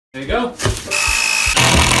There you go.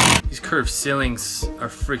 These curved ceilings are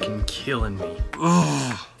freaking killing me.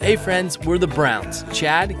 Ugh. Hey friends, we're the Browns.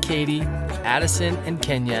 Chad, Katie, Addison, and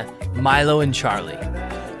Kenya, Milo, and Charlie.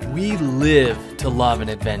 We live to love an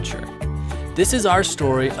adventure. This is our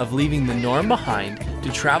story of leaving the norm behind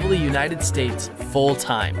to travel the United States full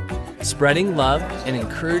time, spreading love and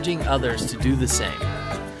encouraging others to do the same.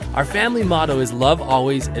 Our family motto is love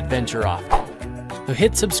always, adventure often. So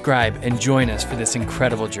hit subscribe and join us for this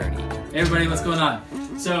incredible journey. Hey everybody, what's going on?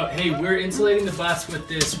 So, hey, we're insulating the bus with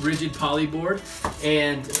this rigid poly board,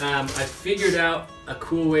 and I figured out a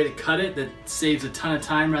cool way to cut it that saves a ton of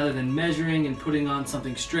time rather than measuring and putting on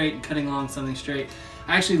something straight and cutting along something straight.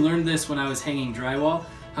 I actually learned this when I was hanging drywall.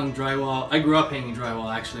 I grew up hanging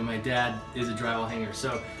drywall actually. My dad is a drywall hanger.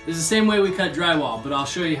 So this is the same way we cut drywall, but I'll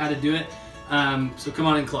show you how to do it. So come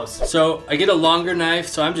on in close. So I get a longer knife,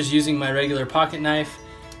 so I'm just using my regular pocket knife.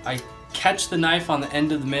 I catch the knife on the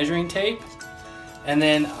end of the measuring tape, and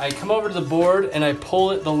then I come over to the board and I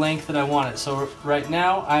pull it the length that I want it. So right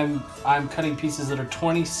now I'm cutting pieces that are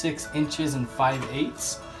 26 inches and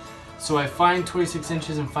 5/8. So I find 26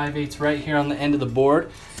 inches and 5/8 right here on the end of the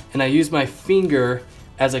board, and I use my finger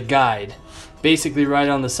as a guide, basically right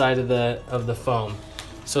on the side of the foam.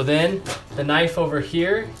 So then the knife over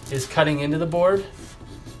here is cutting into the board,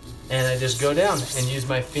 and I just go down and use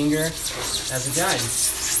my finger as a guide.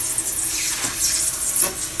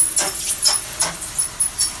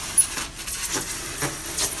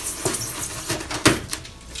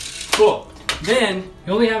 Cool. Then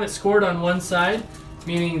you only have it scored on one side,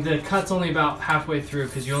 meaning the cut's only about halfway through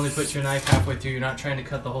because you only put your knife halfway through. You're not trying to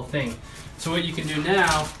cut the whole thing. So what you can do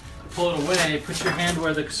now, pull it away, put your hand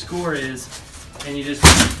where the score is, and you just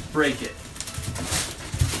break it.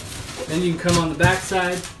 Then you can come on the back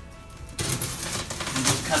side and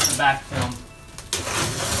just cut the back film.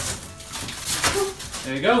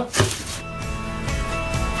 There you go.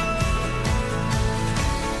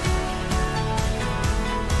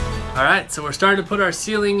 All right, so we're starting to put our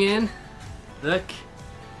ceiling in. Look,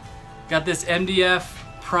 got this MDF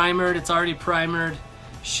primered, it's already primered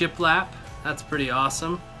shiplap. That's pretty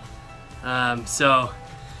awesome. So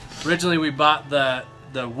originally we bought the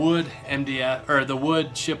wood MDF, or the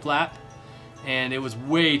wood shiplap, and it was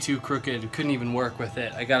way too crooked. We couldn't even work with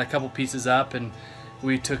it. I got a couple pieces up and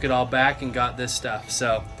we took it all back and got this stuff.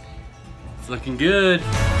 So it's looking good.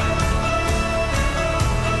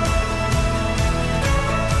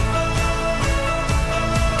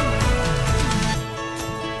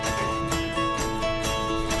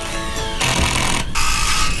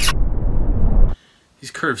 These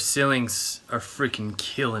curved ceilings are freaking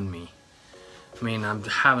killing me. I mean, I'm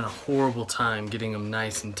having a horrible time getting them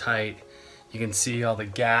nice and tight. You can see all the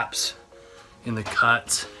gaps in the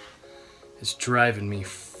cuts. It's driving me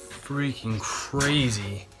freaking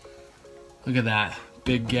crazy. Look at that,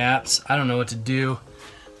 big gaps. I don't know what to do.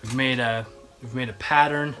 We've made a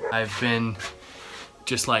pattern. I've been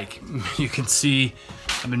just like, you can see,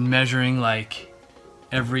 I've been measuring like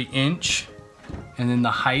every inch and then the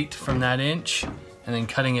height from that inch, and then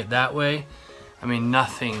cutting it that way. I mean,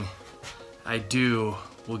 nothing I do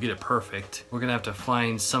will get it perfect. We're gonna have to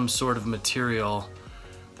find some sort of material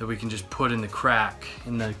that we can just put in the crack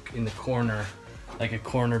in the corner, like a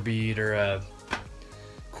corner bead or a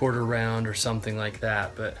quarter round or something like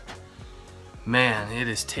that. But man, it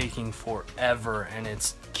is taking forever and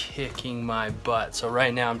it's kicking my butt. So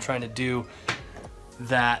right now I'm trying to do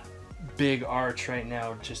that big arch right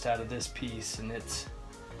now just out of this piece, and it's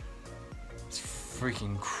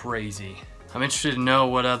freaking crazy. I'm interested to know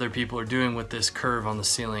what other people are doing with this curve on the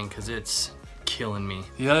ceiling because it's killing me.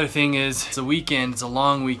 The other thing is, it's a weekend, it's a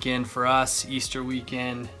long weekend for us, Easter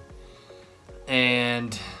weekend,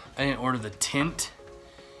 and I didn't order the tint.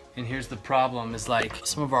 And here's the problem, is like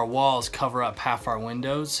some of our walls cover up half our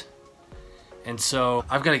windows. And so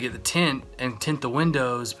I've got to get the tint and tint the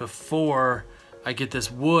windows before I get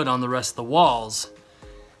this wood on the rest of the walls.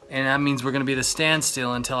 And that means we're gonna be at a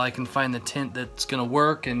standstill until I can find the tint that's gonna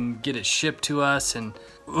work and get it shipped to us. And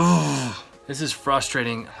this is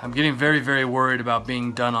frustrating. I'm getting very, very worried about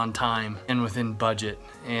being done on time and within budget,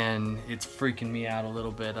 and it's freaking me out a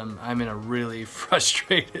little bit. I'm in a really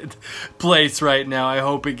frustrated place right now. I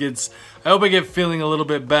hope I get feeling a little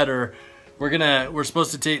bit better. We're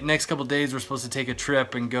supposed to take, next couple days, we're supposed to take a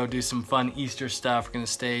trip and go do some fun Easter stuff. We're gonna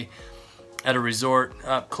stay at a resort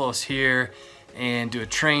up close here and do a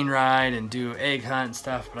train ride and do egg hunt and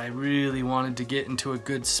stuff, but I really wanted to get into a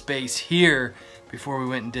good space here before we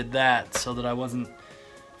went and did that so that I wasn't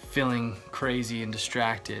feeling crazy and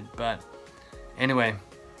distracted. But anyway,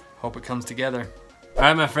 hope it comes together. All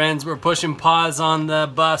right, my friends, we're pushing pause on the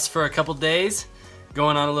bus for a couple days,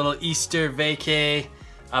 going on a little Easter vacay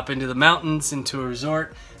up into the mountains, into a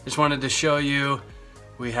resort. Just wanted to show you,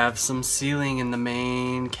 we have some ceiling in the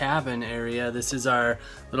main cabin area. This is our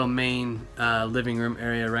little main living room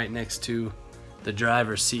area right next to the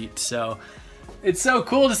driver's seat. So it's so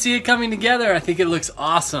cool to see it coming together. I think it looks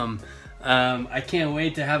awesome. I can't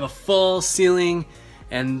wait to have a full ceiling,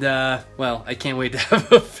 and well, I can't wait to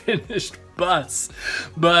have a finished bus.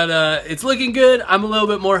 But it's looking good. I'm a little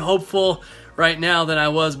bit more hopeful right now than I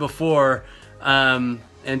was before,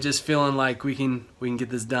 and just feeling like we can get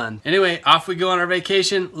this done. Anyway, off we go on our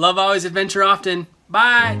vacation. Love always, adventure often.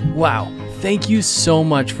 Bye. Wow, thank you so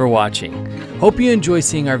much for watching. Hope you enjoy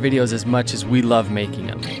seeing our videos as much as we love making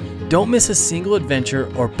them. Don't miss a single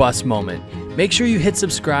adventure or bus moment. Make sure you hit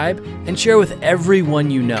subscribe and share with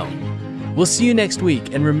everyone you know. We'll see you next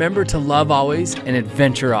week, and remember to love always and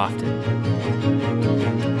adventure often.